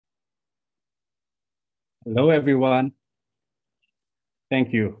Hello, everyone.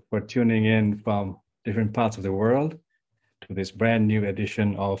 Thank you for tuning in from different parts of the world to this brand new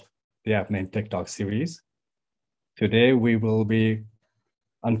edition of the APMEN TechTalks series. Today, we will be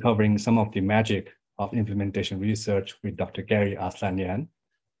uncovering some of the magic of implementation research with Dr. Garry Aslanyan.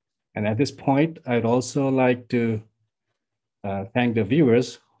 And at this point, I'd also like to thank the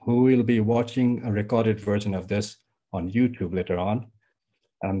viewers who will be watching a recorded version of this on YouTube later on.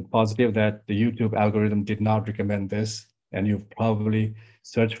 I'm positive that the YouTube algorithm did not recommend this, and you've probably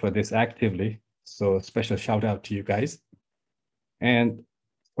searched for this actively. So special shout out to you guys. And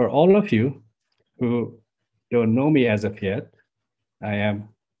for all of you who don't know me as of yet, I am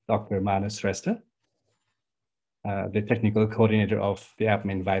Dr. Manas Resta, the technical coordinator of the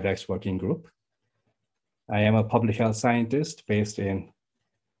APMEN Vivax working group. I am a public health scientist based in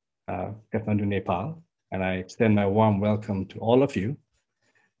Kathmandu, Nepal, and I extend my warm welcome to all of you.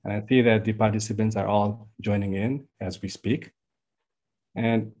 And I see that the participants are all joining in as we speak.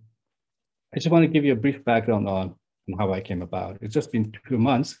 And I just want to give you a brief background on how I came about. It's just been 2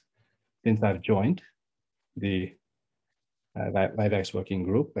 months since I've joined the Vivax working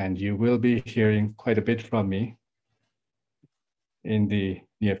group, and you will be hearing quite a bit from me in the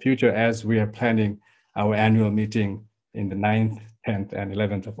near future as we are planning our annual meeting in the 9th, 10th, and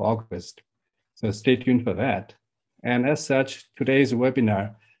 11th of August. So stay tuned for that. And as such, today's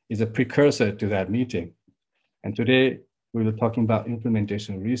webinar is a precursor to that meeting. And today we will be talking about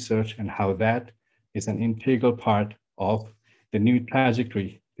implementation research and how that is an integral part of the new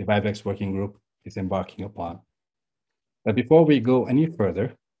trajectory the Vivax working group is embarking upon. But before we go any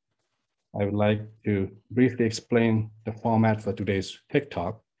further, I would like to briefly explain the format for today's Tech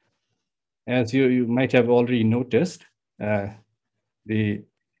Talk. As you might have already noticed, the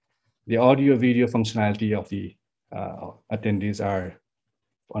audio video functionality of the attendees are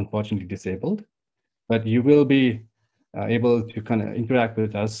unfortunately disabled, but you will be able to kind of interact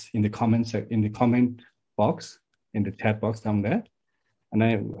with us in the comment box, in the chat box down there.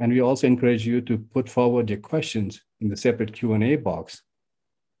 And we also encourage you to put forward your questions in the separate Q&A box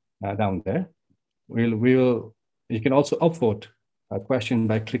down there. You can also upvote a question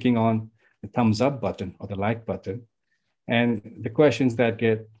by clicking on the thumbs up button or the like button. And the questions that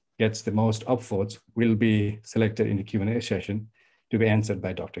gets the most upvotes will be selected in the Q&A session to be answered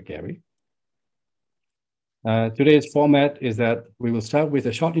by Dr. Garry. Today's format is that we will start with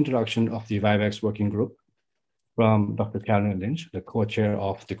a short introduction of the Vivax working group from Dr. Karen Lynch, the co-chair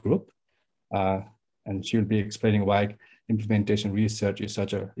of the group. And she'll be explaining why implementation research is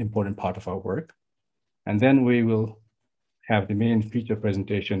such an important part of our work. And then we will have the main feature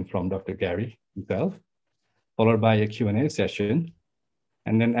presentation from Dr. Garry himself, followed by a Q&A session.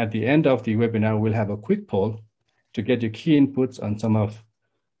 And then at the end of the webinar, we'll have a quick poll to get your key inputs on some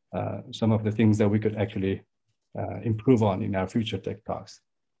of the things that we could actually improve on in our future Tech Talks.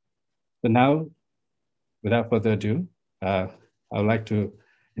 So now, without further ado, I would like to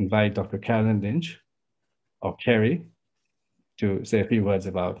invite Dr. Carolyn Lynch, or Carrie, to say a few words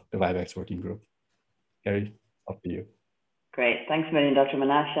about the Vivax working group. Carrie, up to you. Great, thanks a million, Dr.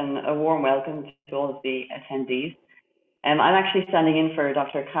 Manash, and a warm welcome to all of the attendees. I'm actually standing in for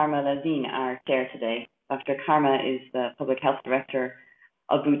Dr. Karma Lazine, our chair today. Dr. Karma is the Public Health Director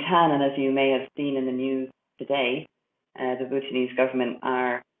of Bhutan, and as you may have seen in the news today, the Bhutanese government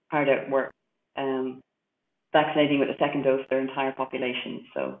are hard at work vaccinating with a second dose their entire population.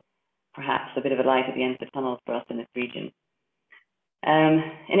 So perhaps a bit of a light at the end of the tunnel for us in this region. In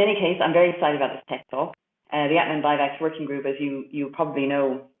any case, I'm very excited about this Tech Talk. The APMEN Vivax working group, as you probably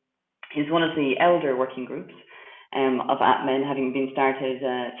know, is one of the elder working groups of APMEN, having been started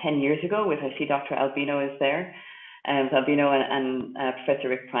 10 years ago with, I see Dr. Albino is there, Albino and Professor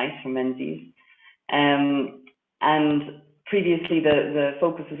Rick Price from Menzies. And previously, the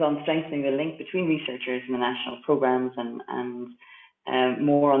focus was on strengthening the link between researchers and the national programs and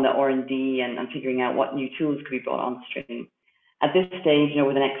more on the R&D and figuring out what new tools could be brought on stream. At this stage,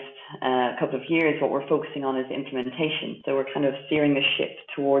 over the next couple of years, what we're focusing on is implementation. So we're kind of steering the ship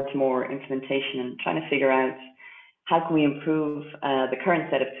towards more implementation and trying to figure out how can we improve the current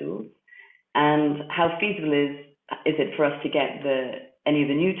set of tools, and how feasible is it for us to get any of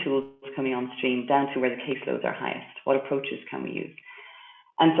the new tools coming on stream down to where the caseloads are highest? What approaches can we use?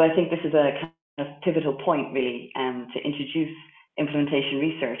 And so I think this is a kind of pivotal point, really, to introduce implementation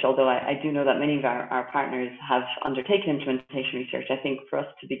research. Although I do know that many of our partners have undertaken implementation research, I think for us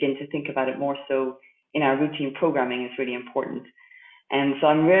to begin to think about it more so in our routine programming is really important. And so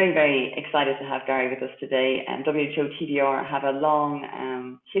I'm very, very excited to have Garry with us today. And WHO-TDR have a long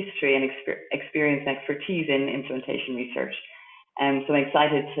history and experience and expertise in implementation research. So I'm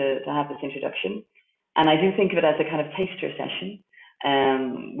excited to have this introduction. And I do think of it as a kind of taster session,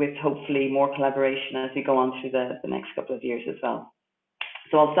 with hopefully more collaboration as we go on through the next couple of years as well.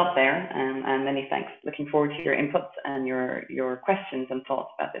 So I'll stop there, and many thanks. Looking forward to your inputs and your questions and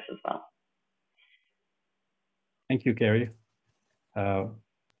thoughts about this as well. Thank you, Garry.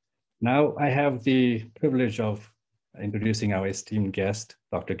 Now I have the privilege of introducing our esteemed guest,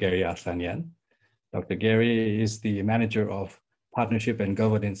 Dr. Garry Aslanyan. Dr. Garry is the Manager of Partnership and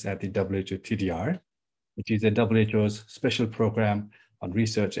Governance at the WHO-TDR, which is a WHO's special program on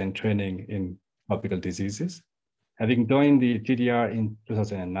research and training in tropical diseases. Having joined the TDR in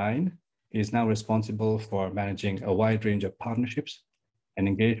 2009, he is now responsible for managing a wide range of partnerships and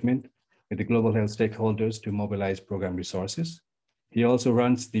engagement with the global health stakeholders to mobilize program resources. He also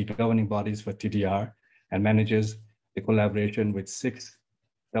runs the governing bodies for TDR and manages the collaboration with 6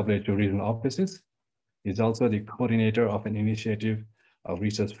 WHO regional offices. He's also the coordinator of an initiative of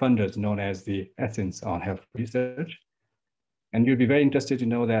research funders known as the Essence on Health Research. And you'll be very interested to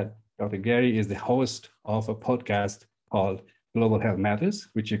know that Dr. Garry is the host of a podcast called Global Health Matters,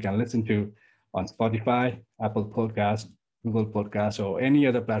 which you can listen to on Spotify, Apple Podcasts, Google Podcasts, or any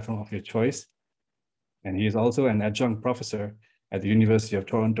other platform of your choice. And he is also an adjunct professor at the University of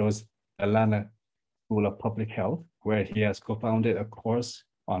Toronto's Aslanyan School of Public Health, where he has co-founded a course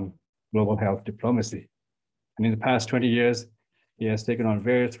on global health diplomacy. And in the past 20 years, he has taken on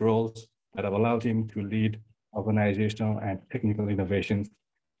various roles that have allowed him to lead organizational and technical innovations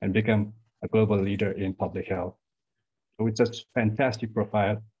and become a global leader in public health. So with such fantastic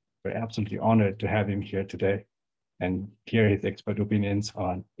profile, we're absolutely honored to have him here today and hear his expert opinions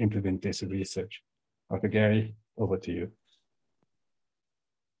on implementation research. Dr. Garry, over to you.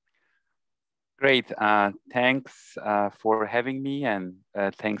 Great, thanks for having me, and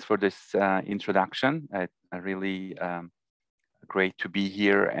thanks for this introduction. Really great to be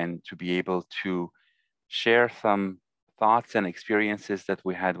here and to be able to share some thoughts and experiences that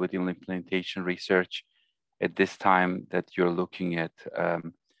we had with implementation research at this time that you're looking at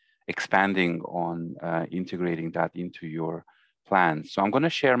expanding on integrating that into your plans. So I'm going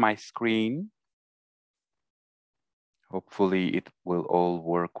to share my screen. Hopefully it will all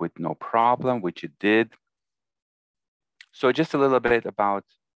work with no problem, which it did. So just a little bit about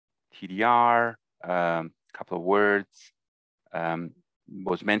TDR, a couple of words.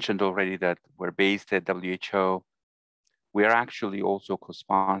 Was mentioned already that we're based at WHO. We are actually also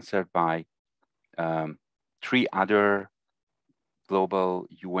co-sponsored by 3 other global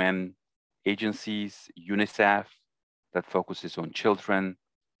UN agencies: UNICEF, that focuses on children,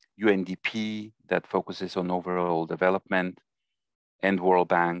 UNDP, that focuses on overall development, and World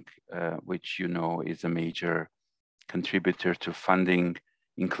Bank, which you know is a major contributor to funding,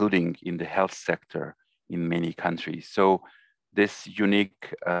 including in the health sector in many countries. So this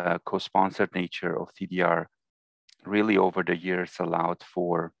unique co-sponsored nature of TDR really over the years allowed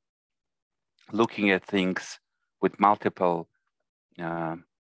for looking at things with multiple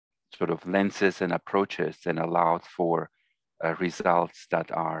sort of lenses and approaches, and allowed for results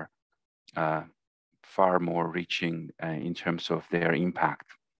that are far more reaching in terms of their impact.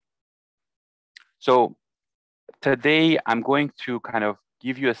 So today I'm going to kind of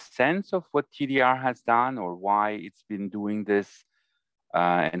give you a sense of what TDR has done or why it's been doing this,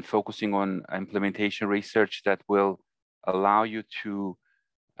 and focusing on implementation research that will allow you to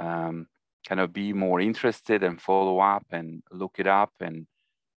kind of be more interested and follow up and look it up and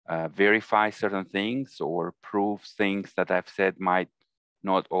verify certain things or prove things that I've said might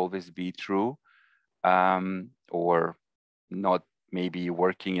not always be true, or not maybe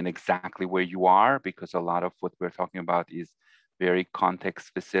working in exactly where you are, because a lot of what we're talking about is very context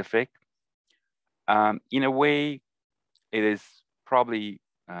specific. In a way, it is probably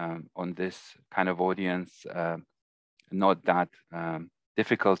on this kind of audience not that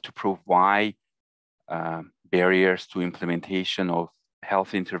difficult to prove why barriers to implementation of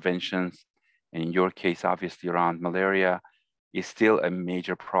health interventions, and in your case, obviously around malaria, is still a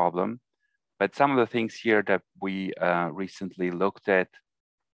major problem. But some of the things here that we recently looked at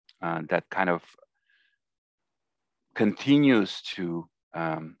that kind of continues to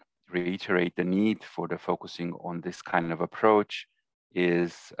reiterate the need for the focusing on this kind of approach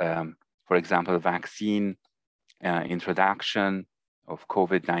is, for example, vaccine introduction of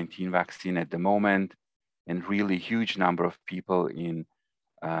COVID-19 vaccine at the moment, and really huge number of people in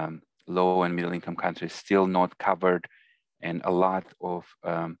low and middle income countries still not covered, and a lot of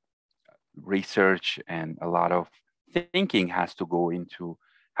research and a lot of thinking has to go into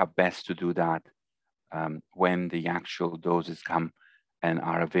how best to do that when the actual doses come and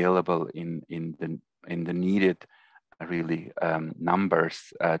are available in the needed really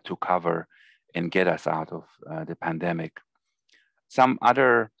numbers to cover and get us out of the pandemic. Some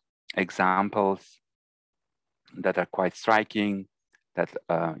other examples that are quite striking, that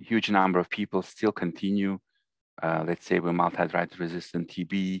a huge number of people still continue, let's say with multi-drug-resistant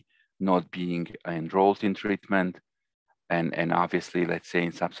TB, not being enrolled in treatment. And obviously, let's say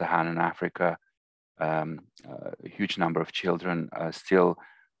in sub-Saharan Africa, a huge number of children still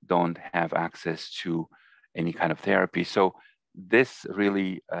don't have access to any kind of therapy. So this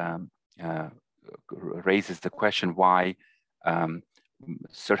really raises the question why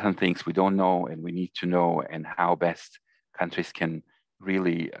certain things we don't know and we need to know, and how best countries can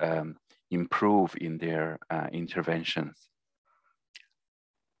really improve in their interventions.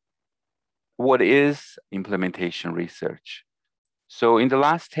 What is implementation research? So in the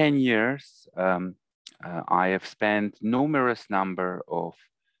last 10 years, I have spent numerous number of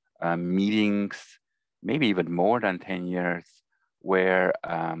meetings, maybe even more than 10 years, where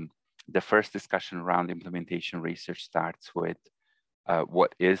the first discussion around implementation research starts with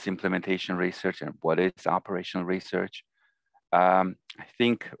what is implementation research and what is operational research. I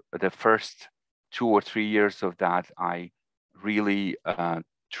think the first 2 or 3 years of that, I really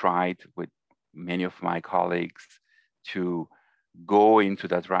tried with many of my colleagues to go into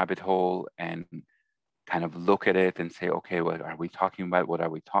that rabbit hole and kind of look at it and say, okay, what are we talking about? What are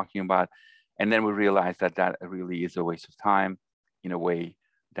we talking about? And then we realized that that really is a waste of time, in a way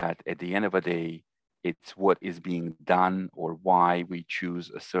that at the end of the day, it's what is being done or why we choose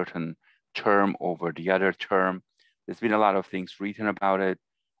a certain term over the other term. There's been a lot of things written about it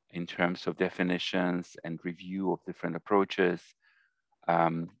in terms of definitions and review of different approaches.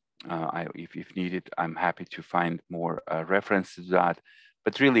 If needed, I'm happy to find more references to that.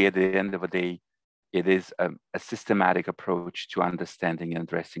 But really, at the end of the day, it is a systematic approach to understanding and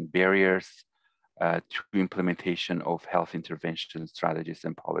addressing barriers to implementation of health intervention strategies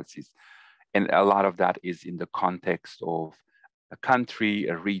and policies. And a lot of that is in the context of a country,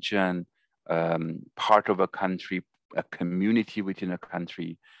 a region, part of a country, a community within a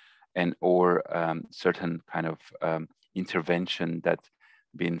country, and or certain kind of intervention that's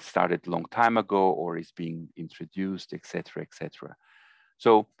been started a long time ago or is being introduced, et cetera, et cetera.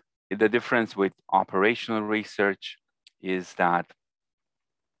 So the difference with operational research is that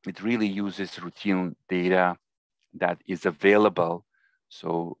it really uses routine data that is available.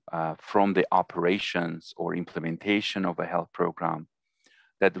 So from the operations or implementation of a health program,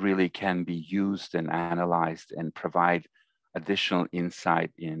 that really can be used and analyzed and provide additional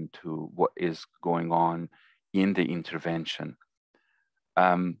insight into what is going on in the intervention.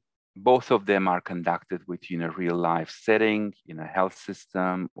 Both of them are conducted within a real life setting, in a health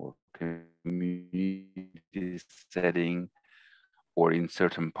system or community setting, or in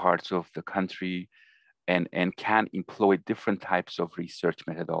certain parts of the country, and can employ different types of research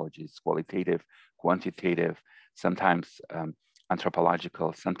methodologies, qualitative, quantitative, sometimes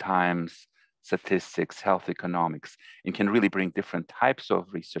anthropological, sometimes statistics, health economics, and can really bring different types of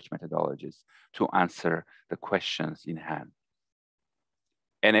research methodologies to answer the questions in hand.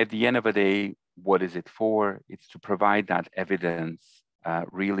 And at the end of the day, what is it for? It's to provide that evidence,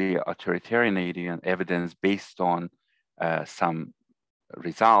 really authoritarian evidence based on some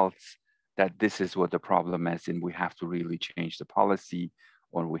results, that this is what the problem is, and we have to really change the policy,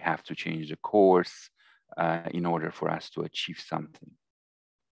 or we have to change the course in order for us to achieve something.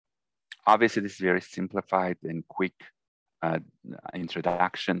 Obviously, this is very simplified and quick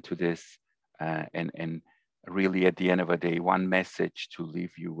introduction to this, and really at the end of the day, one message to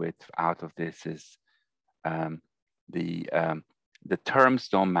leave you with out of this is the terms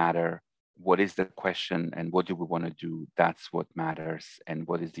don't matter. What is the question and what do we want to do? That's what matters, and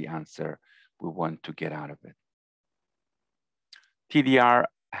what is the answer we want to get out of it. TDR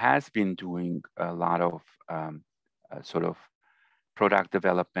has been doing a lot of sort of product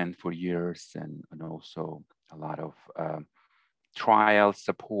development for years, and also a lot of trial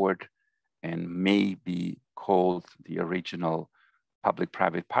support, and may be called the original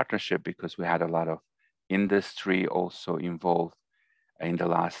public-private partnership, because we had a lot of industry also involved in the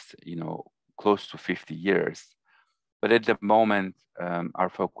last, close to 50 years. But at the moment, our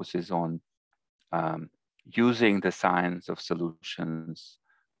focus is on using the science of solutions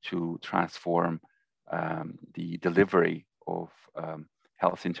to transform the delivery of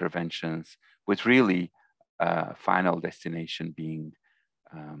health interventions, with really final destination being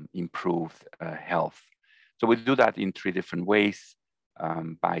improved health. So we do that in 3 different ways,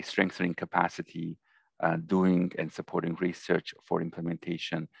 by strengthening capacity, doing and supporting research for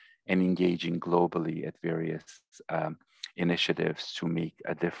implementation, and engaging globally at various initiatives to make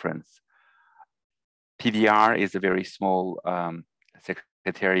a difference. TDR is a very small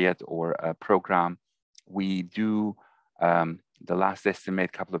secretariat or a program, we do the last estimate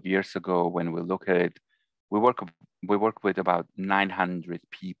a couple of years ago when we look at it, we work with about 900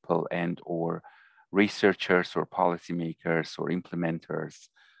 people and or researchers or policymakers or implementers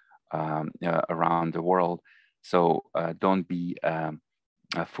around the world. So don't be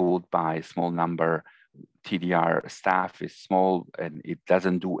fooled by a small number. TDR staff is small and it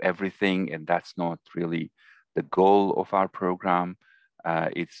doesn't do everything, and that's not really the goal of our program.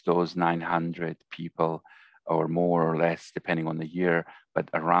 It's those 900 people or more or less, depending on the year, but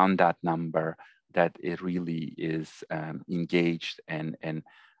around that number that it really is engaged and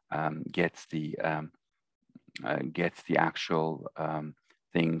gets the actual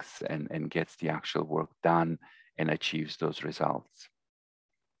things and gets the actual work done and achieves those results.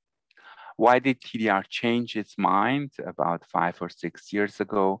 Why did TDR change its mind about 5 or 6 years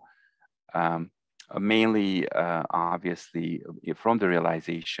ago? Mainly, obviously, from the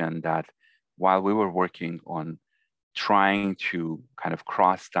realization that while we were working on trying to kind of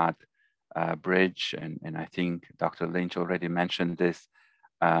cross that bridge, and I think Dr. Lynch already mentioned this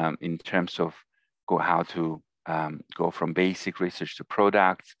in terms of how to go from basic research to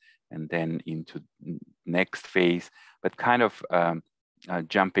products and then into next phase, but kind of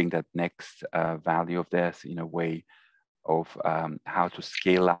jumping that next value of this in a way of how to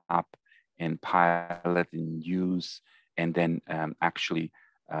scale up and pilot and use and then actually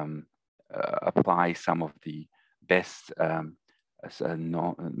apply some of the best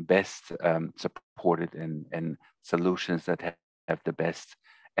supported and solutions that have the best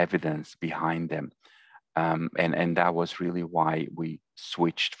evidence behind them. And that was really why we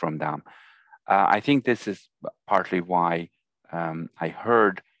switched from them. I think this is partly why I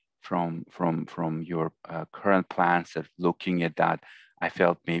heard from your current plans of looking at that. I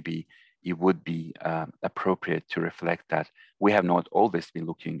felt maybe it would be appropriate to reflect that we have not always been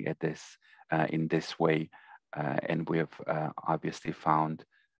looking at this in this way, and we have obviously found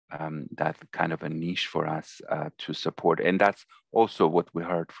that kind of a niche for us to support. And that's also what we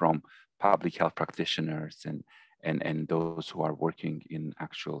heard from public health practitioners and those who are working in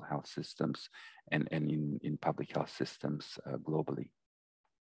actual health systems and in public health systems globally.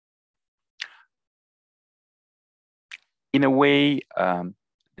 In a way,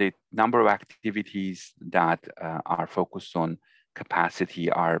 the number of activities that are focused on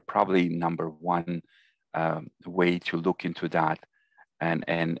capacity are probably number one way to look into that.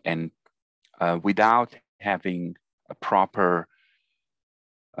 And without having a proper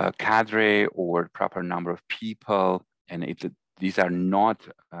cadre or proper number of people, and these are not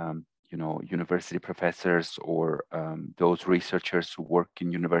university professors or those researchers who work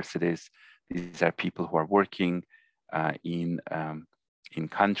in universities. These are people who are working in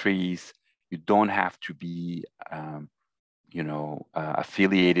countries. You don't have to be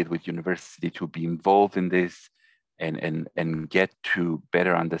affiliated with university to be involved in this and get to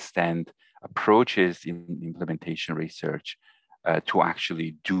better understand approaches in implementation research to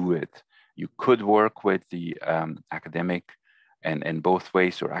actually do it. You could work with the academic and both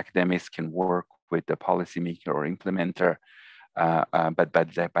ways, or academics can work with the policymaker or implementer, but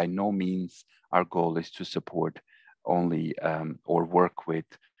that by no means our goal is to support only or work with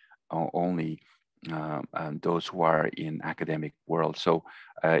only those who are in academic world. So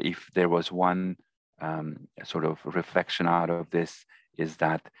if there was one sort of reflection out of this, is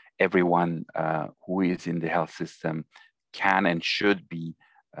that everyone who is in the health system can and should be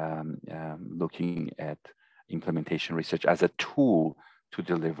looking at implementation research as a tool to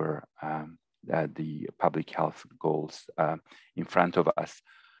deliver the public health goals in front of us.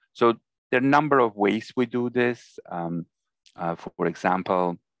 So there are a number of ways we do this. For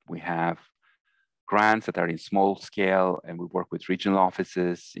example, we have grants that are in small scale, and we work with regional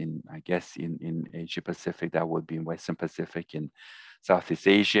offices in, I guess, in Asia Pacific, that would be in Western Pacific, in Southeast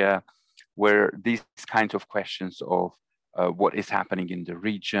Asia, where these kinds of questions of what is happening in the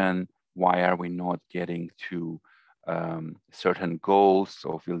region, why are we not getting to certain goals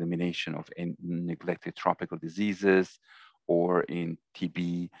of elimination of neglected tropical diseases, or in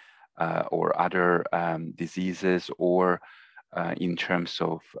TB or other diseases, or in terms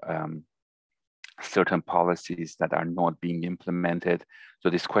of certain policies that are not being implemented. So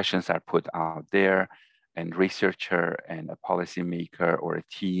these questions are put out there, and researcher and a policymaker or a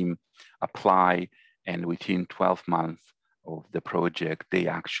team apply, and within 12 months of the project, they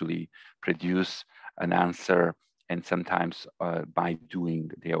actually produce an answer, and sometimes by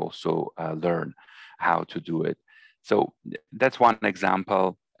doing, they also learn how to do it. So that's one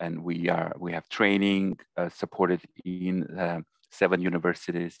example, and we have training supported in 7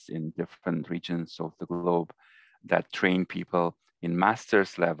 universities in different regions of the globe that train people in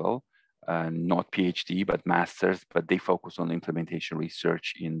master's level, not PhD, but master's, but they focus on implementation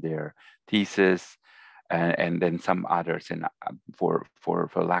research in their thesis, and then some others. And for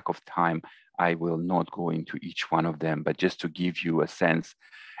lack of time, I will not go into each one of them, but just to give you a sense.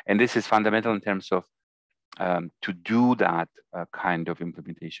 And this is fundamental in terms of to do that kind of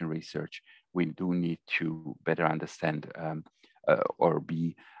implementation research, we do need to better understand or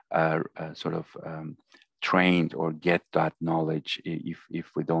be sort of trained or get that knowledge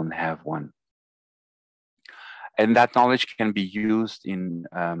if we don't have one. And that knowledge can be used in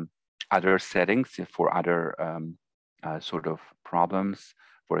other settings for other sort of problems.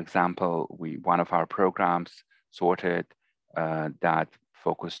 For example, one of our programs sorted that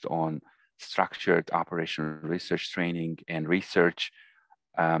focused on structured operational research training and research,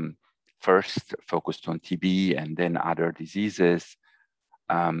 first focused on TB and then other diseases.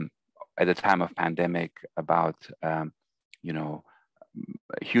 At the time of pandemic, about you know,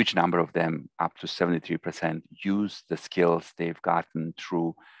 a huge number of them, up to 73%, use the skills they've gotten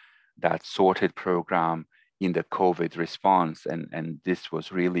through that sorted program in the COVID response. And this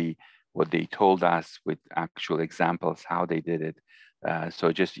was really what they told us with actual examples, how they did it.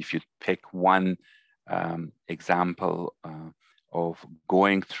 So just if you pick one example of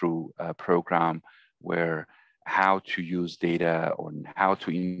going through a program where how to use data or how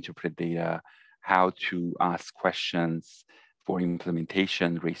to interpret data, how to ask questions for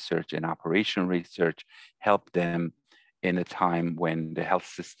implementation research and operation research, help them in a time when the health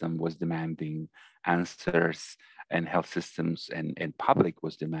system was demanding answers and health systems and public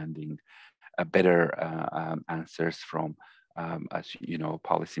was demanding better answers from as you know,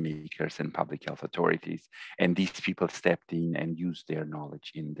 policymakers and public health authorities. And these people stepped in and used their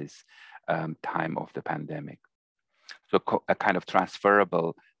knowledge in this time of the pandemic. So a kind of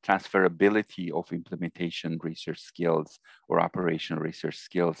transferability of implementation research skills or operational research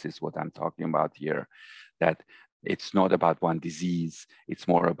skills is what I'm talking about here, that it's not about one disease, it's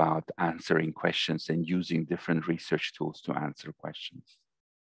more about answering questions and using different research tools to answer questions.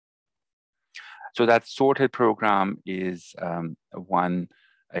 So that sorted program is one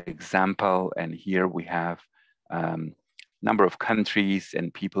example, and here we have number of countries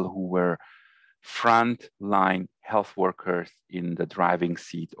and people who were frontline health workers in the driving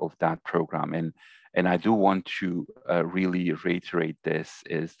seat of that program. And I do want to really reiterate this,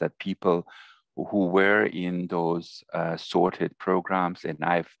 is that people who were in those sorted programs, and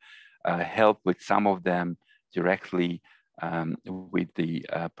I've helped with some of them directly with the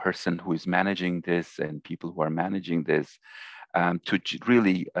person who is managing this and people who are managing this, to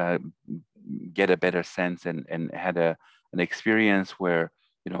really get a better sense and had an experience where,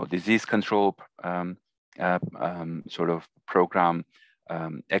 you know, disease control sort of program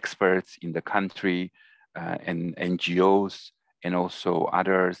experts in the country and NGOs and also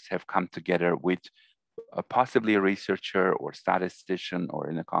others have come together with possibly a researcher or statistician or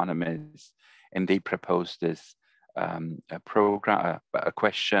an economist, and they propose this a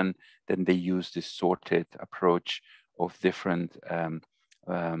question. Then they use this sorted approach of different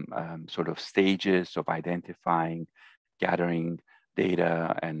sort of stages of identifying, gathering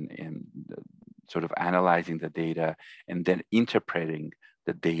data and sort of analyzing the data and then interpreting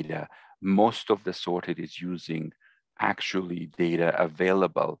the data. Most of the sorted is using actually data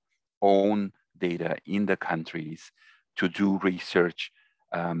available, own data in the countries to do research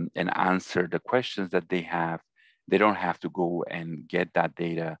and answer the questions that they have. They don't have to go and get that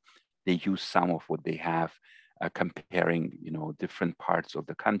data. They use some of what they have, comparing, you know, different parts of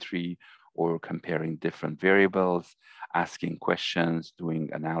the country or comparing different variables, asking questions, doing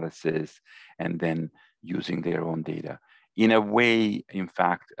analysis, and then using their own data. In a way, in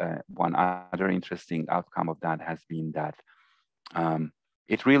fact, one other interesting outcome of that has been that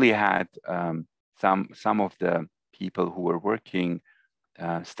it really had some of the people who were working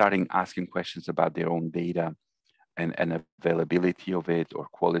starting asking questions about their own data and availability of it or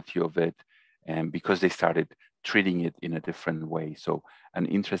quality of it, and because they started treating it in a different way. So an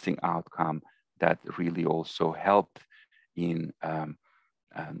interesting outcome that really also helped in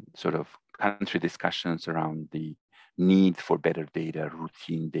sort of country discussions around the need for better data,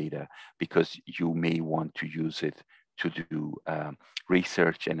 routine data, because you may want to use it to do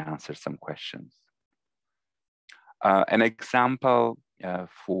research and answer some questions. An example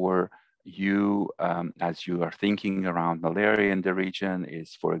for you as you are thinking around malaria in the region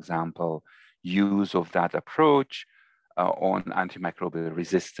is, for example, use of that approach on antimicrobial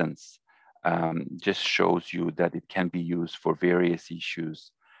resistance. Just shows you that it can be used for various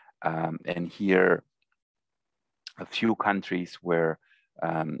issues. And here, a few countries were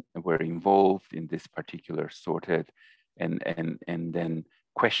involved in this particular sorted and then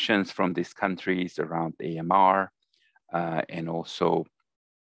questions from these countries around AMR, and also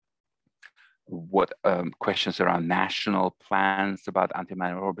what questions around national plans about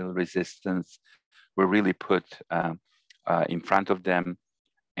antimicrobial resistance were really put in front of them.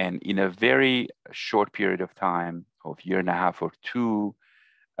 And in a very short period of time, of a year and a half or two,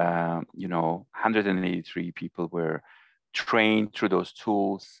 183 people were trained through those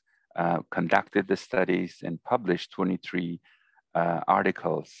tools, conducted the studies, and published 23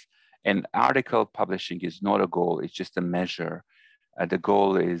 articles. And article publishing is not a goal, it's just a measure. The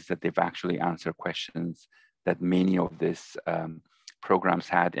goal is that they've actually answered questions that many of these programs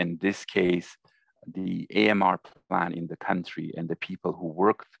had. In this case, the AMR plan in the country and the people who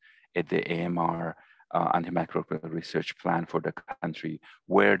worked at the AMR antimicrobial research plan for the country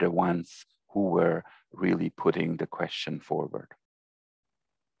were the ones who were really putting the question forward.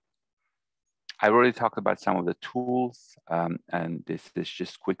 I already talked about some of the tools, and this is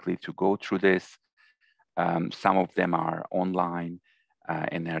just quickly to go through this. Some of them are online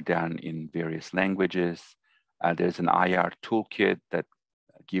and they're done in various languages. There's an IR toolkit that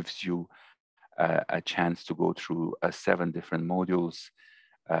gives you a chance to go through 7 different modules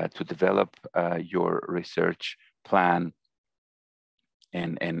to develop your research plan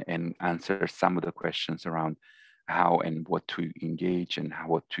and answer some of the questions around how and what to engage and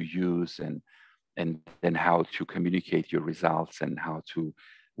what to use, and then how to communicate your results and how to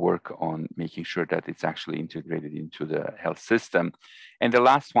work on making sure that it's actually integrated into the health system. And the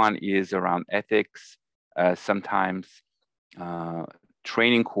last one is around ethics. Sometimes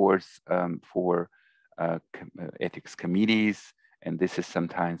training course for ethics committees, and this is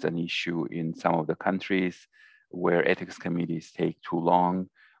sometimes an issue in some of the countries where ethics committees take too long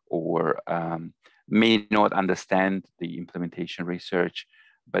or may not understand the implementation research,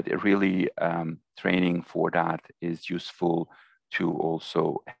 but really training for that is useful to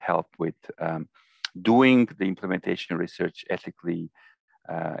also help with doing the implementation research ethically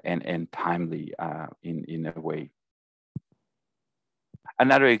and timely in a way.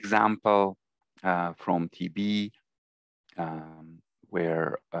 Another example from TB,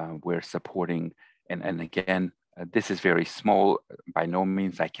 where we're supporting, and again, this is very small. By no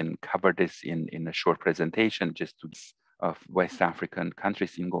means I can cover this in a short presentation, just to of West African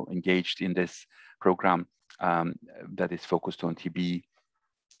countries engaged in this program that is focused on TB.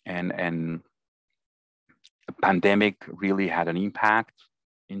 And the pandemic really had an impact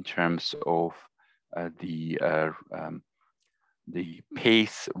in terms of the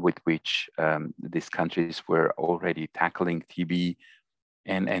pace with which these countries were already tackling TB,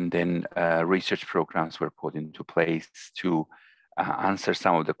 and then research programs were put into place to answer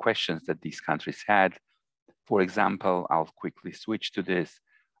some of the questions that these countries had. For example, I'll quickly switch to this.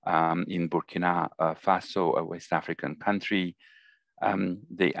 In Burkina Faso, a West African country,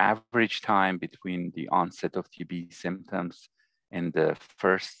 the average time between the onset of TB symptoms and the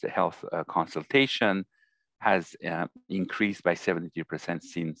first health consultation has increased by 70%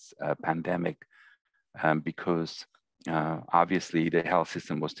 since pandemic, because obviously the health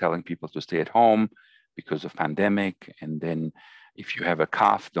system was telling people to stay at home because of pandemic. And then if you have a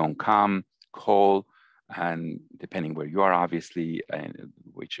cough, don't come, call, and depending where you are, obviously, and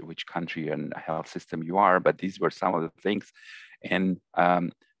which country and health system you are, but these were some of the things. And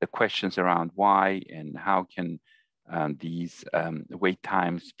the questions around why and how can these wait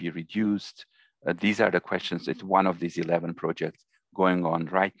times be reduced. These are the questions. It's one of these 11 projects going on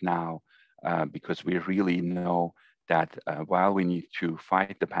right now, because we really know that while we need to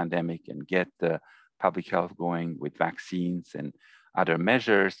fight the pandemic and get the public health going with vaccines and other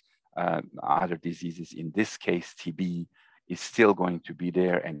measures, other diseases, in this case, TB, is still going to be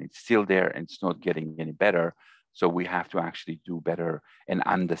there, and it's still there, and it's not getting any better. So we have to actually do better and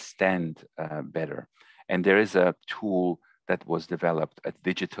understand better. And there is a tool that was developed, a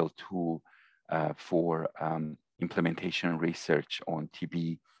digital tool for implementation research on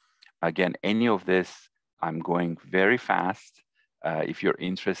TB. Again, any of this, I'm going very fast. If you're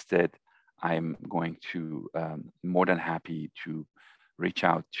interested, I'm going to more than happy to reach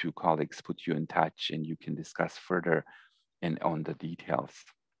out to colleagues, put you in touch, and you can discuss further and on the details.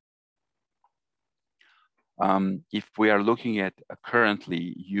 If we are looking at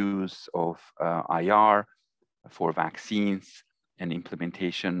currently use of IR for vaccines and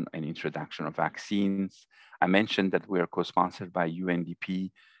implementation and introduction of vaccines, I mentioned that we are co-sponsored by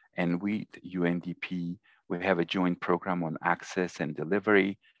UNDP, and with UNDP, we have a joint program on access and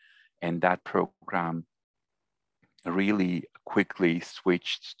delivery, and that program really quickly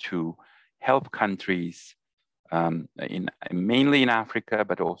switched to help countries mainly in Africa,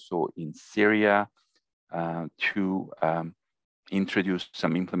 but also in Syria, to introduce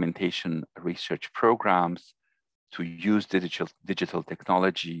some implementation research programs to use digital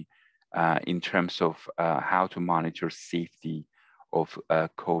technology in terms of how to monitor safety of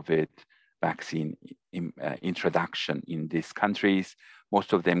COVID vaccine introduction in these countries.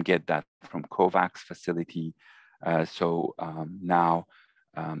 Most of them get that from COVAX facility. Now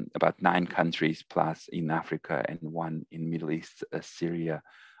about 9 countries plus in Africa and 1 in Middle East, Syria,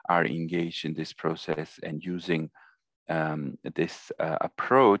 are engaged in this process and using this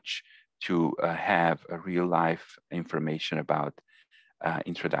approach to have a real life information about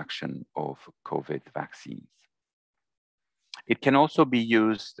introduction of COVID vaccines. It can also be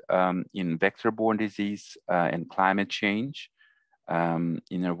used in vector-borne disease and climate change.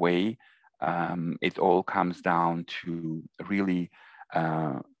 In a way, it all comes down to really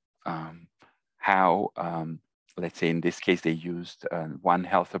how, let's say in this case, they used One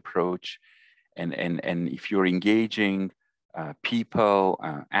Health approach. And if you're engaging people,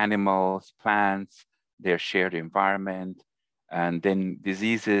 animals, plants, their shared environment, and then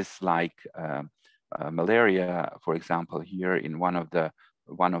diseases like malaria, for example, here in one of the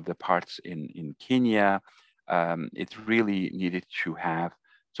parts in Kenya, it really needed to have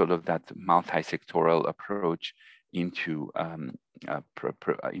sort of that multi-sectoral approach into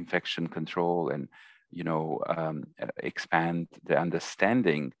infection control and expand the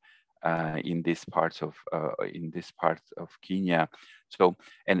understanding in this part of Kenya. So,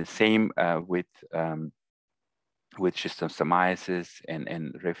 and the same with schistosomiasis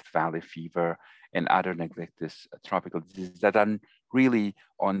and Rift Valley fever and other neglected tropical diseases that are really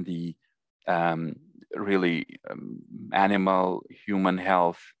on the animal, human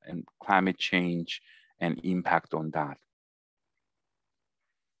health and climate change and impact on that.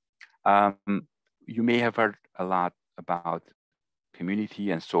 You may have heard a lot about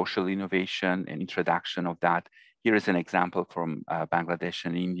community and social innovation and introduction of that. Here is an example from Bangladesh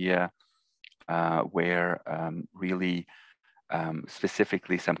and India, where really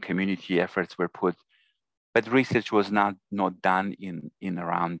specifically some community efforts were put, but research was not done in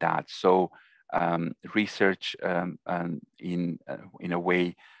around that. So research in a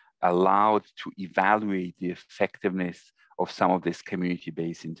way allowed to evaluate the effectiveness of some of these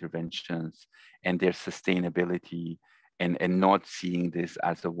community-based interventions and their sustainability, and not seeing this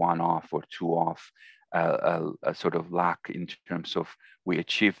as a one-off or two-off a sort of luck in terms of we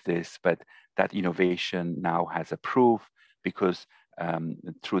achieved this, but that innovation now has a proof because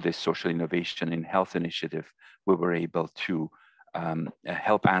through this social innovation in health initiative, we were able to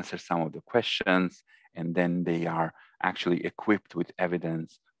help answer some of the questions, and then they are actually equipped with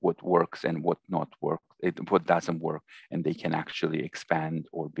evidence what works and what what doesn't work, and they can actually expand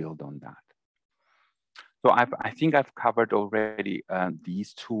or build on that. So I think I've covered already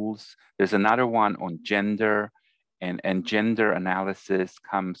these tools. There's another one on gender, and gender analysis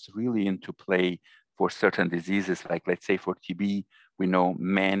comes really into play for certain diseases. Like let's say for TB, we know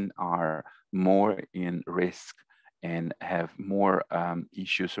men are more in risk and have more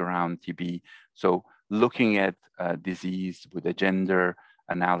issues around TB. So looking at disease with a gender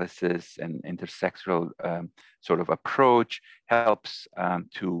analysis and intersectoral sort of approach helps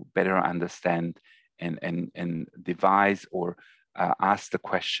to better understand and devise or ask the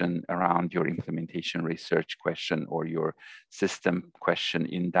question around your implementation research question or your system question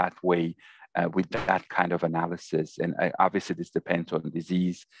in that way with that kind of analysis. And obviously this depends on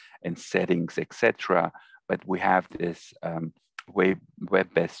disease and settings, etc. But we have this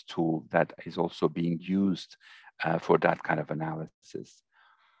web-based tool that is also being used for that kind of analysis.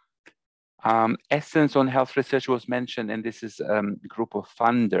 Essence on Health Research was mentioned, and this is a group of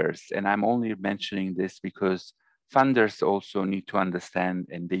funders, and I'm only mentioning this because funders also need to understand,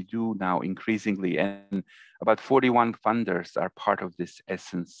 and they do now increasingly, and about 41 funders are part of this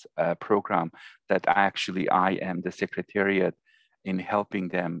Essence program that I am the secretariat in helping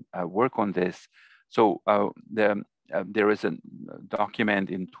them work on this. So there is a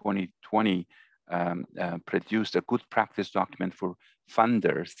document in 2020 produced, a good practice document for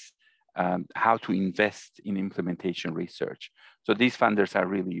funders, how to invest in implementation research. So these funders are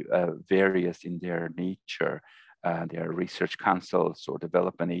really various in their nature. They are research councils or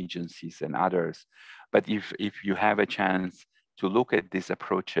development agencies and others. But if you have a chance to look at these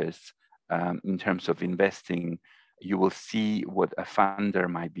approaches in terms of investing, you will see what a funder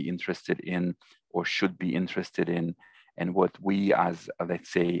might be interested in or should be interested in, and what we as, let's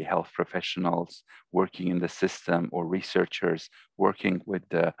say, health professionals working in the system or researchers working with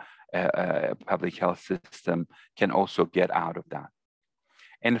the public health system can also get out of that.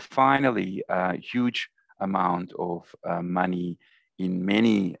 And finally, a huge amount of money in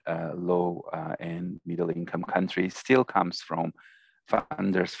many low and middle income countries still comes from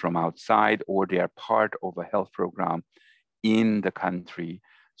funders from outside, or they are part of a health program in the country.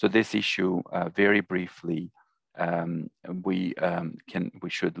 So this issue, very briefly, we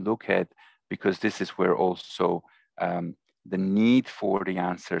should look at, because this is where also the need for the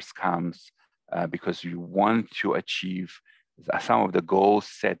answers comes, because you want to achieve some of the goals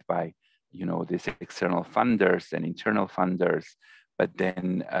set by, you know, these external funders and internal funders, but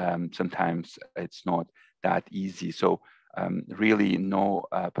then sometimes it's not that easy. So really no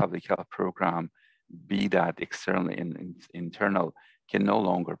public health program, be that external and internal, can no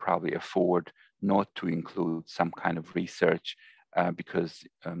longer probably afford not to include some kind of research, because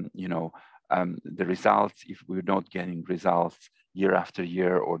you know, the results, if we're not getting results year after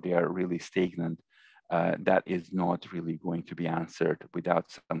year, or they are really stagnant, that is not really going to be answered without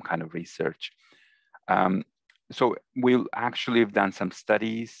some kind of research. So we'll actually have done some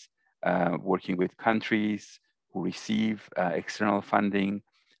studies working with countries who receive external funding.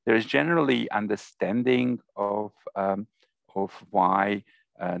 There is generally understanding of why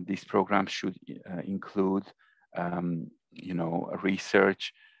these programs should include, you know,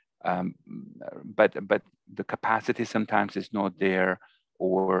 research, but the capacity sometimes is not there,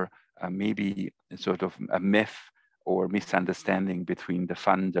 or maybe sort of a myth or misunderstanding between the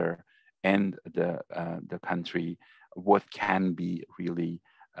funder and the country, what can be really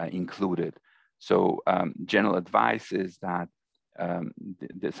included. So general advice is that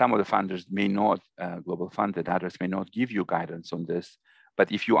some of the funders may not, global funded, others may not give you guidance on this,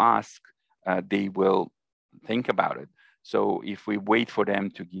 but if you ask, they will think about it. So if we wait for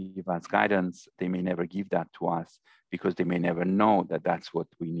them to give us guidance, they may never give that to us, because they may never know that that's what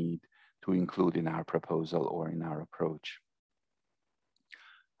we need to include in our proposal or in our approach.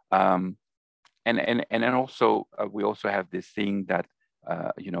 And then also, we also have this thing that,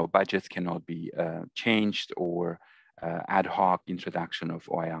 you know, budgets cannot be changed, or ad hoc introduction of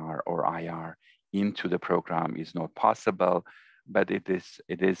OIR or IR into the program is not possible, but it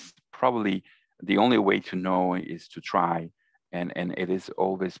is probably the only way to know is to try, and it is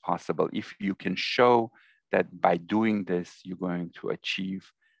always possible. If you can show that by doing this, you're going to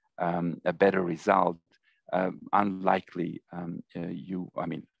achieve a better result, unlikely I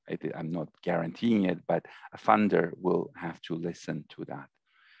mean, I'm not guaranteeing it, but a funder will have to listen to that.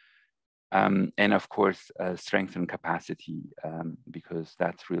 And of course, strengthen capacity, because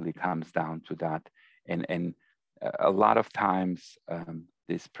that really comes down to that. And a lot of times,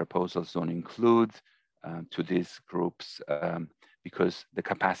 these proposals don't include to these groups because the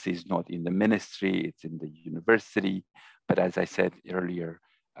capacity is not in the ministry, it's in the university. But as I said earlier,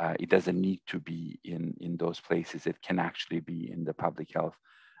 it doesn't need to be in those places. It can actually be in the public health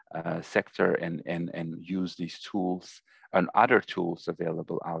sector, and use these tools and other tools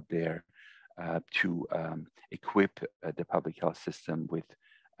available out there to equip the public health system with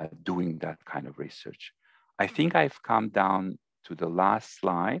doing that kind of research. I think I've come down to the last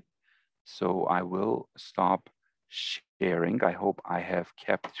slide, so I will stop sharing. I hope I have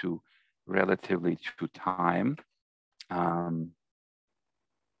kept to relatively to time.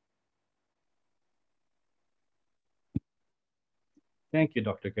 Thank you,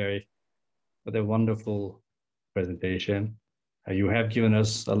 Dr. Garry, for the wonderful presentation. You have given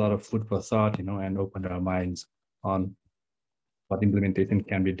us a lot of food for thought, you know, and opened our minds on what implementation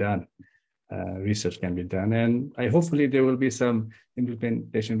can be done, research can be done. And hopefully there will be some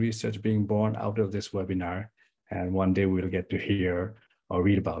implementation research being born out of this webinar. And one day we'll get to hear or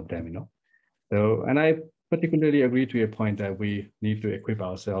read about them, you know. So, and I particularly agree to your point that we need to equip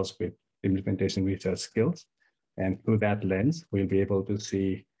ourselves with implementation research skills. And through that lens, we'll be able to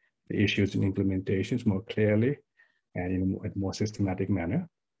see the issues in implementations more clearly and in a more systematic manner.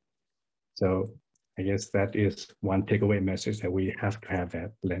 So I guess that is one takeaway message, that we have to have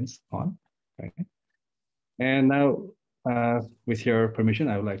that lens on. Right? And now, with your permission,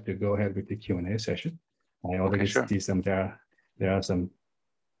 I would like to go ahead with the Q&A session. I already see some, there are some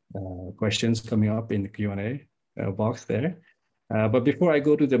questions coming up in the Q&A box there. But before I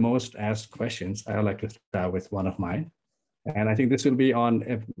go to the most asked questions, I would like to start with one of mine. And I think this will be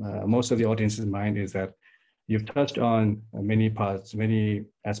on most of the audience's mind, is that you've touched on many parts, many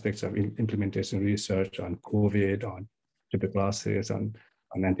aspects of implementation research on COVID, on tuberculosis, on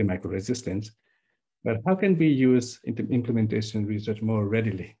antimicrobial resistance. But how can we use implementation research more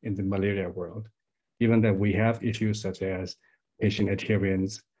readily in the malaria world, given that we have issues such as patient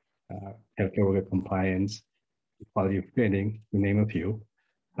adherence, healthcare worker compliance, quality of training, to name a few?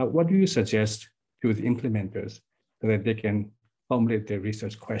 What do you suggest to the implementers so that they can formulate their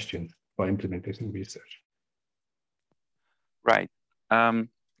research questions for implementation research? Right.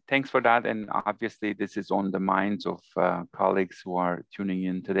 Thanks for that. And obviously, this is on the minds of colleagues who are tuning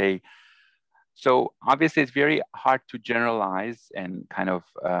in today. So obviously, it's very hard to generalize and kind of,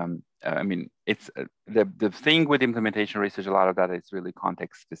 I mean, it's the thing with implementation research, a lot of that is really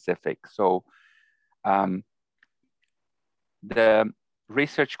context specific. So the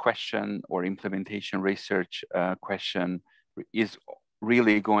research question or implementation research question is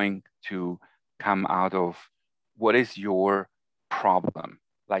really going to come out of what is your problem?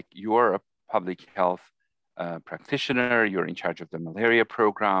 Like you're a public health practitioner, you're in charge of the malaria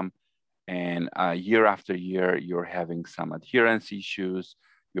program, and year after year, you're having some adherence issues,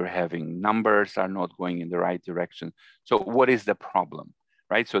 you're having numbers are not going in the right direction. So what is the problem,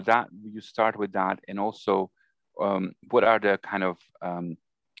 right? So that you start with that, and also what are the kind of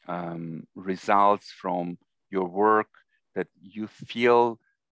results from your work that you feel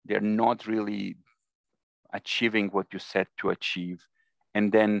they're not really achieving what you set to achieve.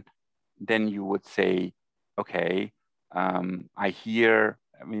 And then you would say, okay, I hear,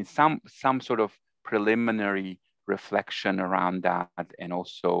 I mean, some sort of preliminary reflection around that, and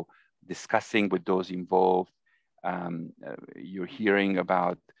also discussing with those involved. You're hearing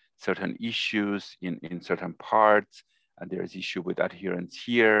about certain issues in certain parts. There's issue with adherence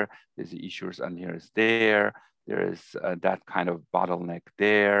here. There's issues with adherence there. There is that kind of bottleneck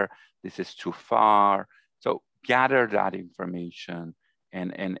there. This is too far. So gather that information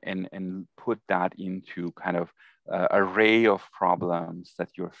and put that into kind of array of problems that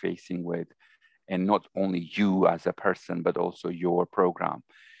you're facing with, and not only you as a person, but also your program.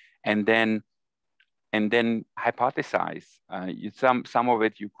 And then hypothesize. Some of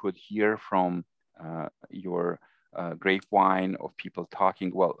it you could hear from your grapevine of people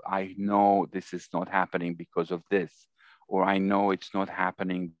talking, well, I know this is not happening because of this, or I know it's not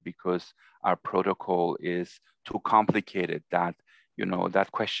happening because our protocol is too complicated, that, you know,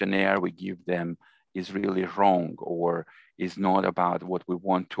 that questionnaire we give them is really wrong, or is not about what we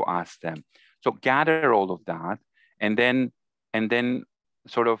want to ask them. So gather all of that, and then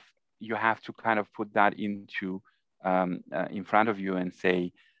sort of you have to kind of put that into in front of you and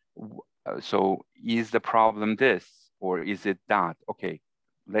say, so is the problem this, or is it that? Okay,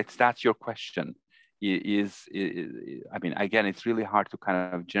 that's your question. I mean, again, it's really hard to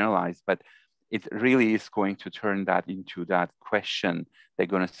kind of generalize, but it really is going to turn that into that question. They're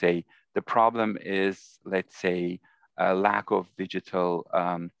going to say, the problem is, let's say, a lack of digital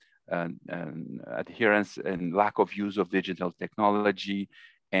adherence and lack of use of digital technology.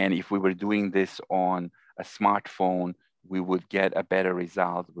 And if we were doing this on a smartphone, we would get a better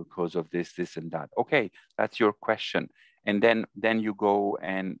result because of this, this, and that. Okay, that's your question. And then you go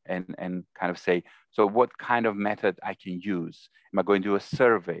and kind of say, so what kind of method I can use? Am I going to do a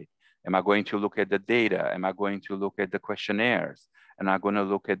survey? Am I going to look at the data? Am I going to look at the questionnaires? And I'm going to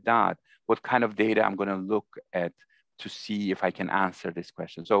look at that. What kind of data I'm going to look at to see if I can answer this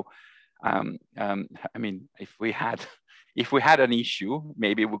question? So, I mean, if we had an issue,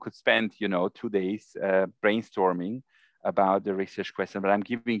 maybe we could spend, you know, 2 days brainstorming about the research question. But I'm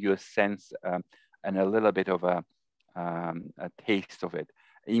giving you a sense and a little bit of a taste of it.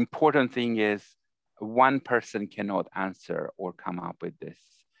 The important thing is, one person cannot answer or come up with this.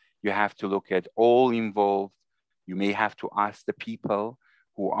 You have to look at all involved. You may have to ask the people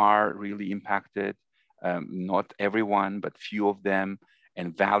who are really impacted, not everyone, but few of them,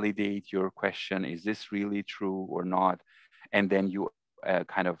 and validate your question. Is this really true or not? And then you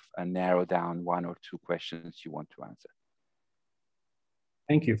kind of narrow down 1 or 2 questions you want to answer.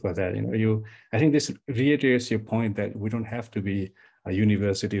 Thank you for that. I think this reiterates your point that we don't have to be a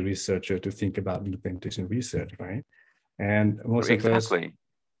university researcher to think about implementation research, right? And most of us, right?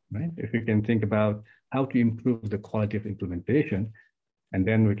 If we can think about how to improve the quality of implementation, and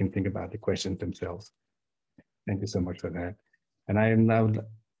then we can think about the questions themselves. Thank you so much for that. And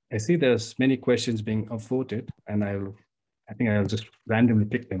I see there's many questions being voted, and I think I'll just randomly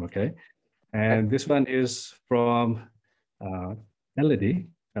pick them, okay? And this one is from Melody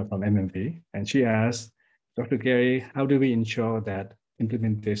from MMP, and she asks, Dr. Garry, how do we ensure that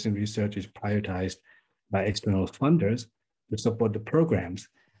implementation research is prioritized by external funders to support the programs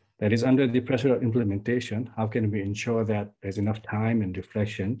that is under the pressure of implementation? How can we ensure that there's enough time and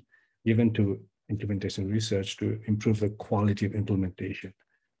reflection given to implementation research to improve the quality of implementation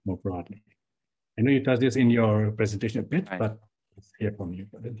more broadly? I know you touched this in your presentation a bit, but let's hear from you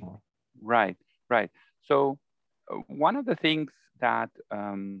a bit more. Right. So one of the things that,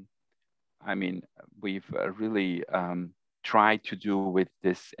 I mean, we've really tried to do with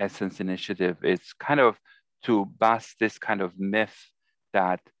this Essence initiative is kind of to bust this kind of myth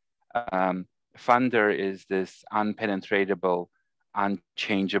that funder is this unpenetratable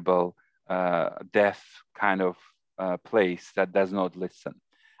unchangeable, deaf kind of place that does not listen.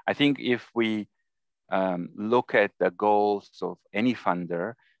 I think if we look at the goals of any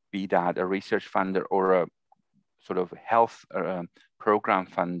funder, be that a research funder or a sort of health program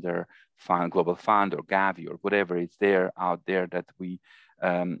funder, global fund or Gavi or whatever is there out there that we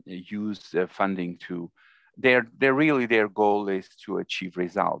use funding to, their goal is to achieve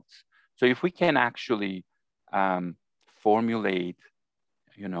results. So if we can actually formulate,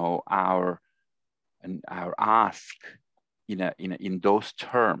 you know, our ask in those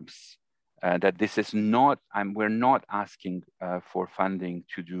terms, that this is not, we're not asking for funding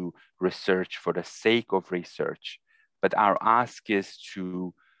to do research for the sake of research, but our ask is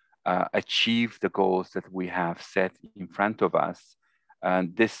to achieve the goals that we have set in front of us.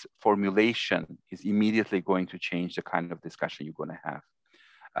 And this formulation is immediately going to change the kind of discussion you're going to have.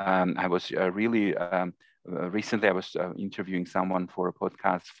 I was recently I was interviewing someone for a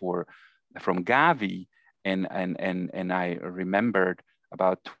podcast from Gavi, and I remembered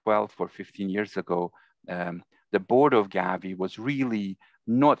about 12 or 15 years ago, the board of Gavi was really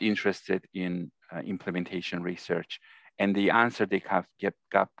not interested in implementation research. And the answer they have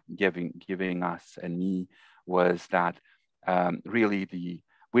kept giving us and me was that really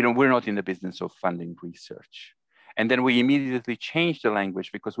we're not in the business of funding research. And then we immediately changed the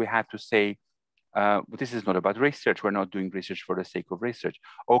language because we had to say, this is not about research. We're not doing research for the sake of research.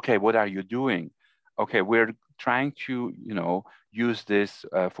 Okay, what are you doing? Okay, we're trying to, you know, use this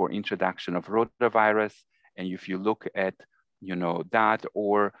for introduction of rotavirus. And if you look at, you know, that,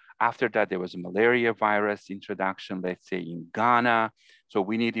 or after that, there was a malaria virus introduction, let's say in Ghana. So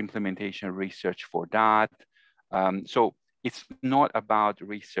we need implementation research for that. So it's not about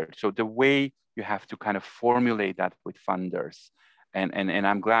research. So the way you have to kind of formulate that with funders. And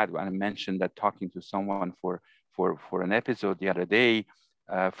I'm glad when I mentioned that talking to someone for an episode the other day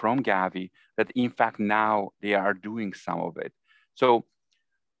from Gavi, that in fact now they are doing some of it. So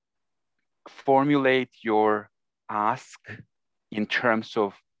formulate your ask in terms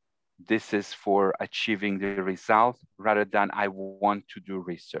of this is for achieving the result rather than I want to do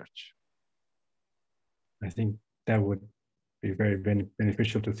research. I think that would be very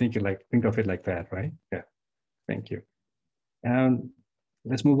beneficial to think of it like that, right? Yeah, thank you.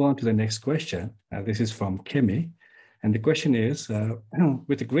 Let's move on to the next question. This is from Kemi. And the question is,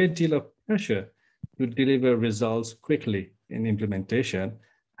 with a great deal of pressure to deliver results quickly in implementation,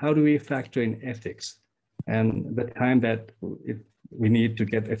 how do we factor in ethics and the time that we need to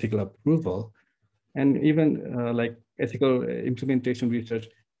get ethical approval? And even like ethical implementation research,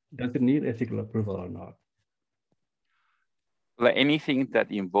 does it need ethical approval or not? Like anything that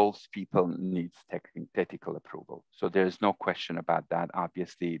involves people needs technical approval. So there's no question about that.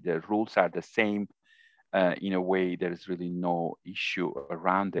 Obviously, the rules are the same. In a way, there's really no issue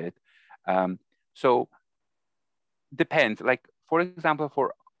around it. So depends. Like, for example,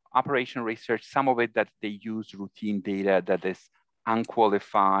 for operation research, some of it that they use routine data that is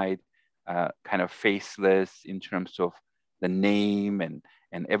unqualified, kind of faceless in terms of the name and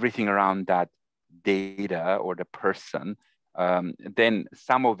everything around that data or the person. Then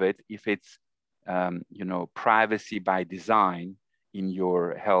some of it, if it's you know, privacy by design in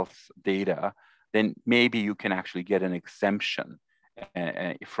your health data, then maybe you can actually get an exemption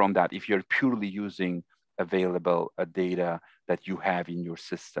from that if you're purely using available data that you have in your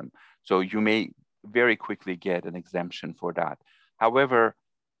system. So you may very quickly get an exemption for that. However,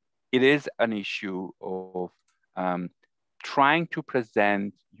 it is an issue of trying to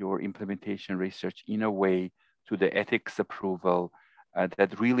present your implementation research in a way to the ethics approval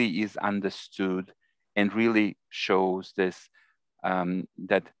that really is understood and really shows this,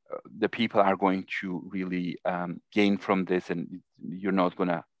 that the people are going to really gain from this, and you're not going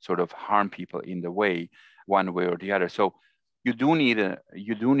to sort of harm people in the way, one way or the other. So you do need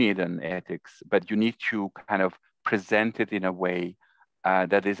an ethics, but you need to kind of present it in a way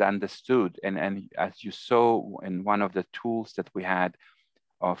that is understood. And as you saw in one of the tools that we had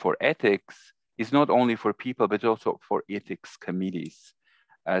for ethics, is not only for people, but also for ethics committees.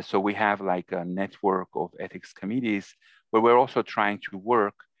 So we have like a network of ethics committees where we're also trying to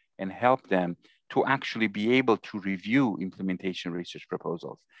work and help them to actually be able to review implementation research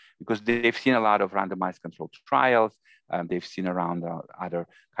proposals, because they've seen a lot of randomized controlled trials. They've seen around other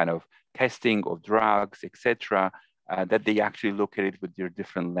kind of testing of drugs, etc., that they actually look at it with their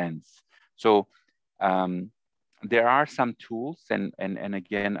different lens. So there are some tools, and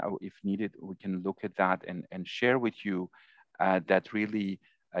again, if needed, we can look at that and share with you that really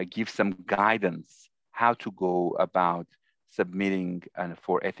give some guidance how to go about submitting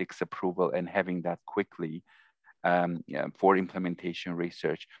for ethics approval and having that quickly. yeah, for implementation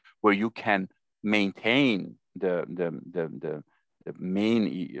research, where you can maintain the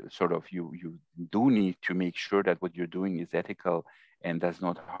main sort of, you do need to make sure that what you're doing is ethical and does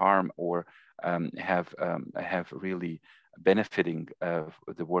not harm or have really benefiting,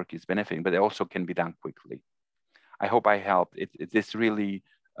 the work is benefiting, but it also can be done quickly. I hope I helped. It is really,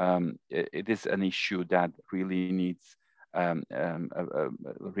 it is an issue that really needs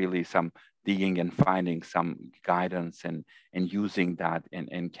really some digging and finding some guidance and using that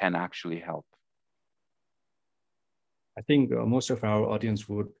and can actually help. I think most of our audience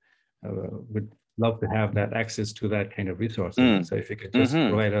would love to have that access to that kind of resources. So if you could just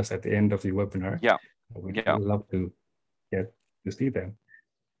provide us at the end of the webinar, yeah, we'd love to get to see them.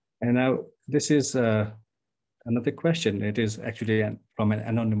 And now this is another question. It is actually from an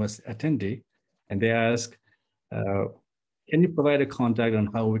anonymous attendee, and they ask, can you provide a contact on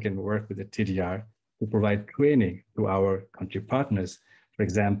how we can work with the TDR to provide training to our country partners? For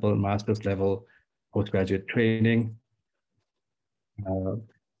example, master's level postgraduate training, or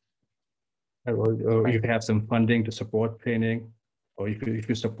you can have some funding to support training, or if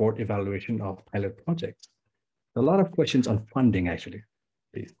you support evaluation of pilot projects. A lot of questions on funding, actually,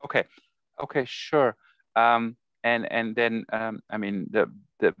 please. Okay, sure. And then, I mean,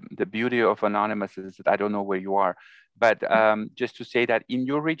 the beauty of Anonymous is that I don't know where you are, but just to say that in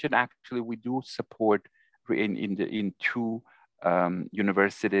your region, actually, we do support in two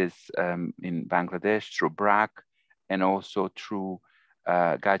universities in Bangladesh through BRAC and also through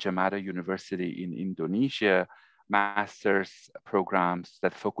Gajah Mada University in Indonesia, master's programs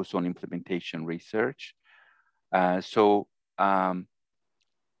that focus on implementation research. I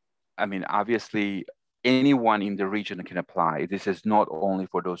mean, obviously, anyone in the region can apply. This is not only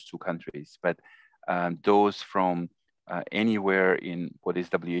for those two countries, but those from anywhere in what is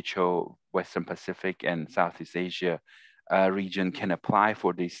WHO, Western Pacific and Southeast Asia region can apply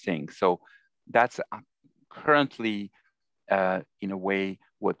for these things. So that's currently, in a way,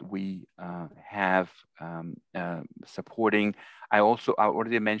 what we have supporting. I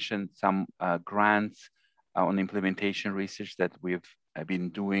already mentioned some grants on implementation research that we've been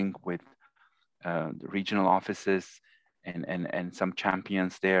doing with the regional offices and some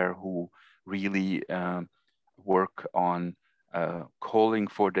champions there who really work on calling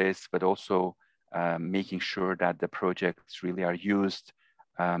for this, but also making sure that the projects really are used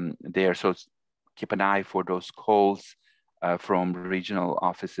there. So keep an eye for those calls from regional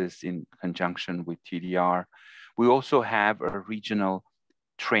offices in conjunction with TDR. We also have a regional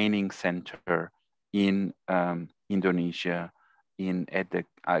training center in Indonesia, at the,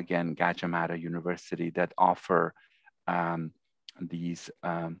 again, Gajah Mada University, that offer these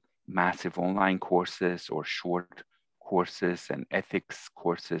massive online courses or short courses and ethics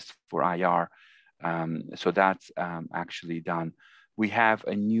courses for IR. So that's actually done. We have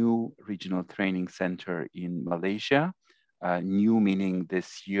a new regional training center in Malaysia, new meaning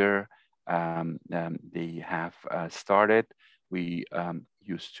this year they have started. We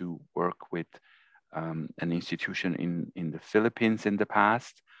used to work with an institution in the Philippines in the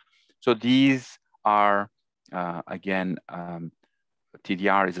past. So these are, again,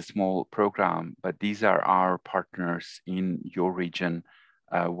 TDR is a small program, but these are our partners in your region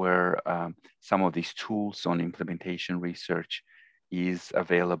where some of these tools on implementation research is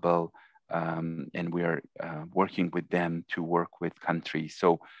available, and we are working with them to work with countries.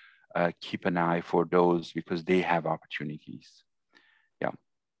 So keep an eye for those because they have opportunities. Yeah.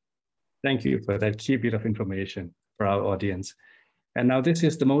 Thank you for that key bit of information for our audience. And now this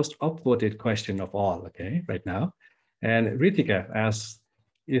is the most upvoted question of all, okay, right now. And Ritika asks,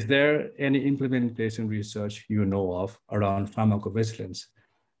 is there any implementation research you know of around pharmacovigilance?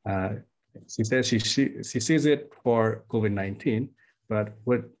 She says she sees it for COVID-19, but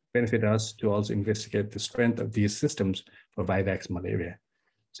would benefit us to also investigate the strength of these systems for Vivax malaria.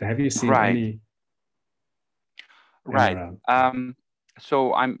 So have you seen any? Right.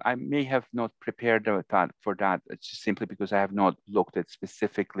 So I may have not prepared for that, it's just simply because I have not looked at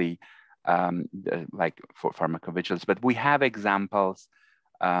specifically like for pharmacovigilance, but we have examples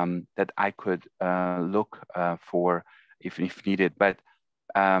that I could look for if needed. But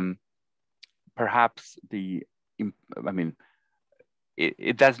perhaps I mean,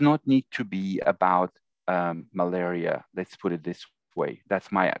 it does not need to be about malaria. Let's put it this way.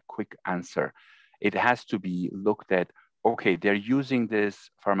 That's my quick answer. It has to be looked at. Okay, they're using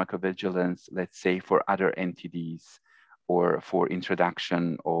this pharmacovigilance, let's say, for other NTDs or for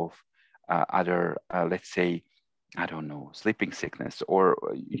introduction of other, let's say, I don't know, sleeping sickness, or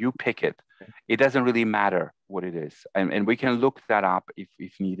you pick it. It doesn't really matter what it is. And we can look that up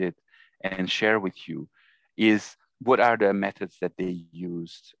if needed and share with you. is what are the methods that they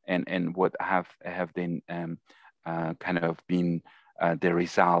used, and what have been kind of been the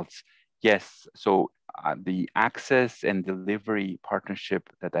results. Yes, so the access and delivery partnership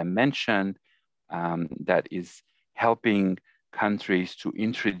that I mentioned, that is helping countries to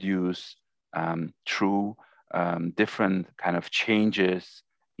introduce through different kind of changes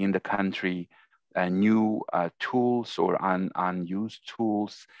in the country, new tools or unused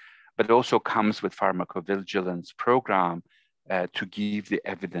tools, but also comes with pharmacovigilance program to give the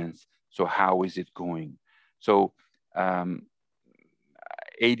evidence. So how is it going? So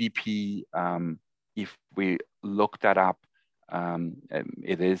ADP, if we look that up,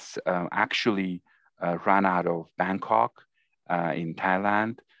 it is actually run out of Bangkok in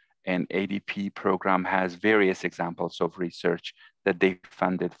Thailand, and ADP program has various examples of research that they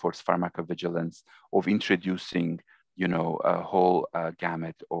funded for pharmacovigilance of introducing, you know, a whole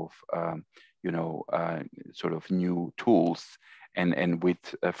gamut of, you know, sort of new tools and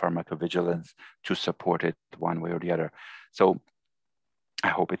with pharmacovigilance to support it one way or the other. So I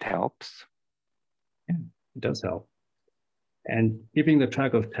hope it helps. Yeah, it does help. And keeping the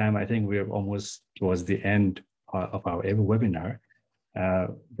track of time, I think we're almost towards the end of our webinar.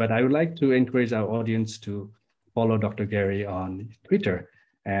 But I would like to encourage our audience to follow Dr. Garry on Twitter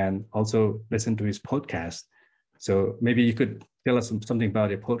and also listen to his podcast. So maybe you could tell us something about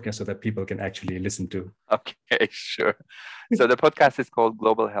your podcast so that people can actually listen to. Okay, sure. So the podcast is called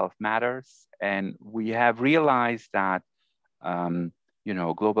Global Health Matters. And we have realized that, you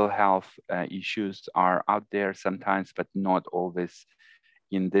know, global health issues are out there sometimes, but not always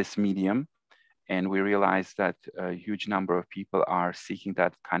in this medium. And we realize that a huge number of people are seeking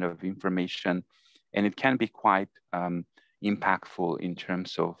that kind of information, and it can be quite impactful in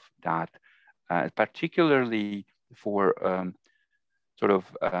terms of that, particularly for sort of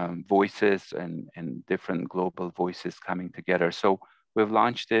voices and different global voices coming together. So we've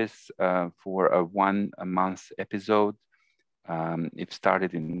launched this for a 1 month episode. It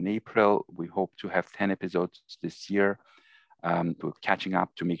started in April. We hope to have 10 episodes this year. We're catching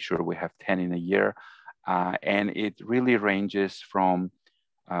up to make sure we have 10 in a year. And it really ranges from,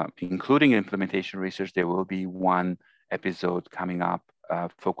 including implementation research, there will be 1 episode coming up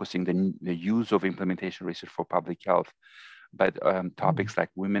focusing the use of implementation research for public health. But topics like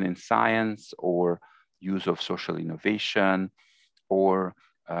women in science, or use of social innovation, or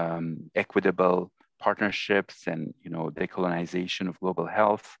equitable partnerships, and, you know, decolonization of global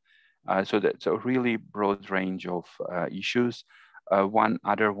health. So that's a really broad range of issues. One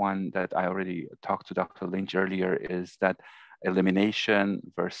other one that I already talked to Dr. Lynch earlier is that elimination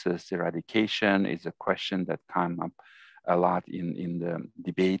versus eradication is a question that came up a lot in the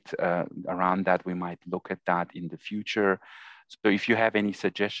debate around that. We might look at that in the future. So if you have any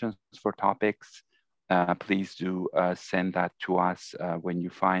suggestions for topics, please do send that to us. When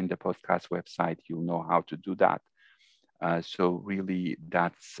you find the podcast website, you'll know how to do that. So really,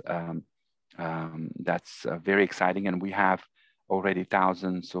 that's very exciting, and we have already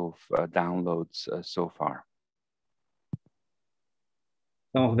thousands of downloads so far.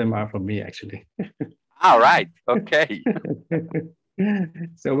 Some of them are from me, actually. All right, okay.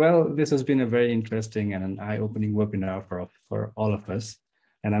 So, well, this has been a very interesting and an eye-opening webinar for all of us.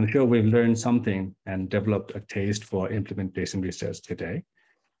 And I'm sure we've learned something and developed a taste for implementation research today.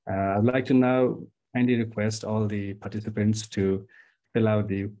 I'd like to now kindly request all the participants to fill out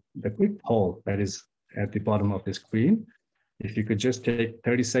the quick poll that is at the bottom of the screen. If you could just take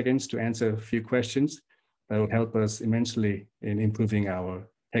 30 seconds to answer a few questions, that will help us immensely in improving our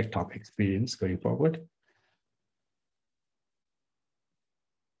Tech Talk experience going forward.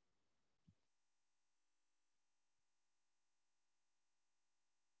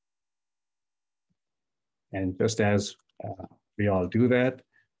 And just as we all do that,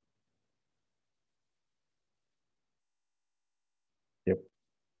 yep,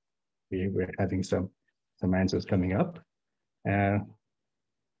 we're having some answers coming up. Yep.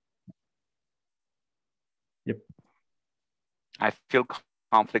 I feel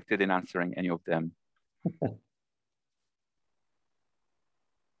conflicted in answering any of them.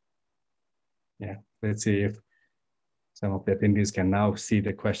 Yeah, let's see if some of the attendees can now see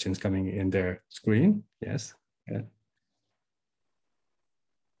the questions coming in their screen. Yes. Yeah.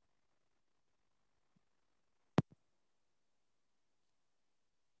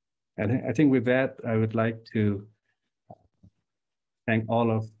 And I think with that, I would like to thank all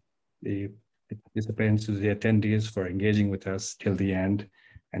of the participants, the attendees, for engaging with us till the end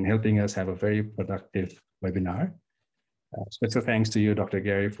and helping us have a very productive webinar. Special thanks to you, Dr.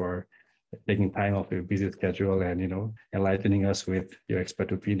 Garry, for taking time off your busy schedule and, you know, enlightening us with your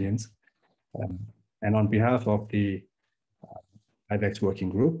expert opinions. And on behalf of the IBEX working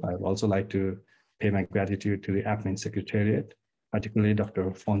group, I would also like to pay my gratitude to the APMEN Secretariat, particularly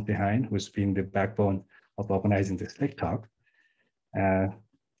Dr. Fontehein, who's been the backbone of organizing this Tech Talk.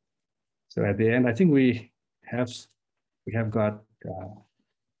 So at the end, I think we have got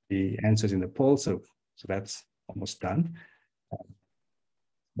the answers in the poll, so that's almost done.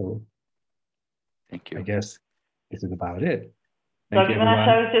 So thank you. I guess this is about it. Dr. Manesh,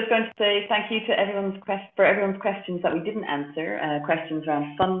 I was just going to say thank you to everyone's questions that we didn't answer. Questions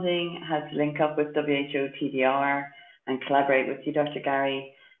around funding, how to link up with WHO-TDR and collaborate with you, Dr.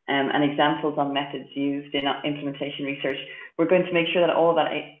 Garry, and examples on methods used in implementation research. We're going to make sure that all of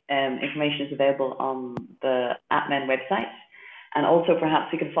that information is available on the APMEN website. And also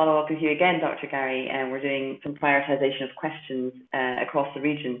perhaps we can follow up with you again, Dr. Garry, and we're doing some prioritization of questions across the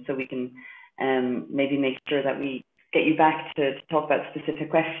region, so we can maybe make sure that we get you back to talk about specific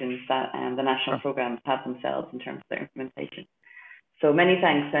questions that the national programs have themselves in terms of their implementation. So many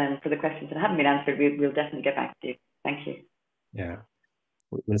thanks for the questions that haven't been answered. We'll definitely get back to you. Thank you. Yeah,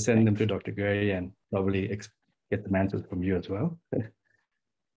 we'll send them to Dr. Garry and probably get the answers from you as well.